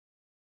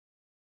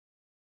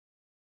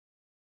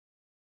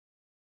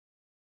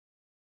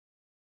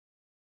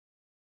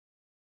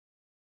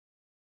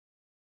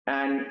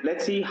And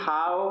let's see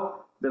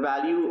how the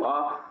value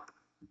of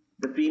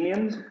the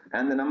premiums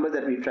and the number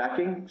that we're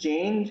tracking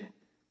change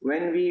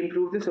when we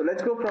improve this. So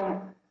let's go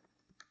from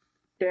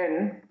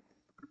 10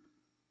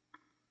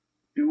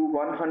 to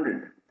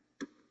 100.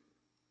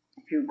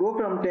 If you go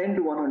from 10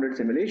 to 100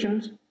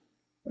 simulations,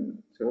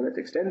 so let's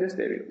extend this,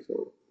 there we go.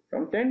 So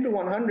from 10 to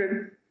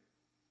 100,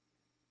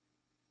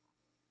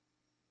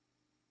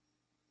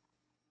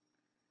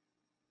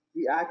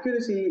 the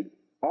accuracy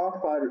of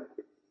our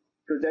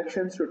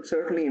projections should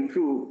certainly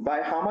improve.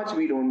 By how much,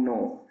 we don't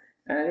know.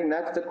 And I think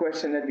that's the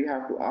question that we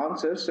have to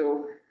answer.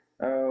 So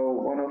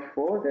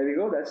 104, there we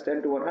go, that's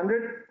 10 to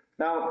 100.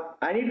 Now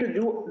I need to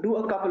do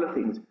a couple of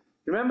things.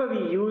 Remember,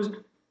 we used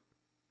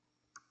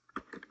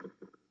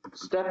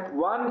step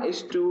 1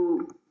 is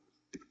to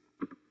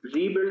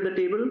rebuild the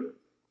table.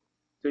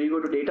 So you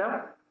go to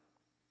data,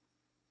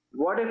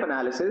 what if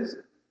analysis,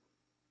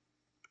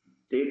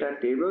 data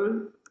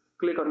table,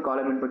 click on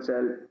column input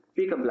cell,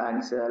 pick a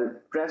blank cell,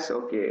 press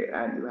OK,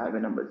 and you have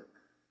your numbers.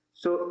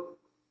 So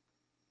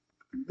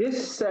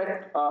this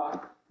set of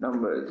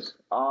numbers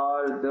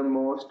are the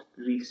most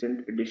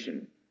recent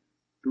addition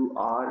to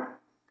our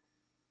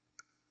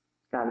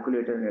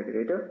calculator and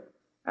iterator,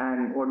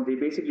 and what they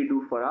basically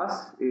do for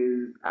us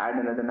is add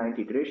another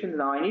 90 iterations.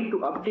 Now I need to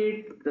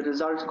update the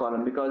results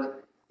column, because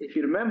if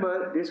you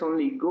remember, this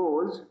only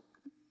goes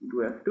to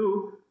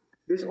F2,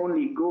 this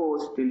only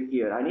goes till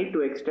here. I need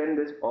to extend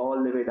this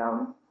all the way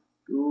down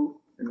to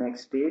the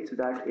next stage, so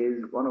that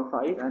is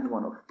 105 and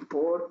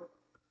 104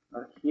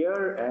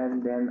 here,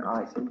 and then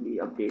I simply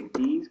update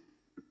these.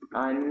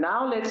 And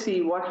now let's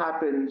see what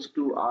happens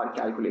to our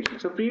calculation.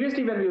 So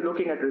previously, when we were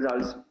looking at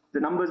results,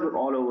 the numbers were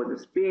all over the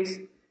space.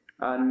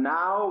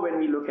 Now when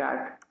we look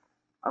at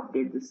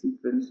update the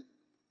sequence,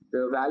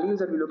 the values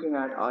that we're looking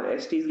at are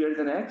ST is greater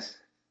than X,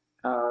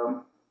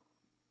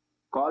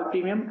 call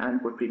premium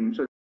and put premium.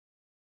 So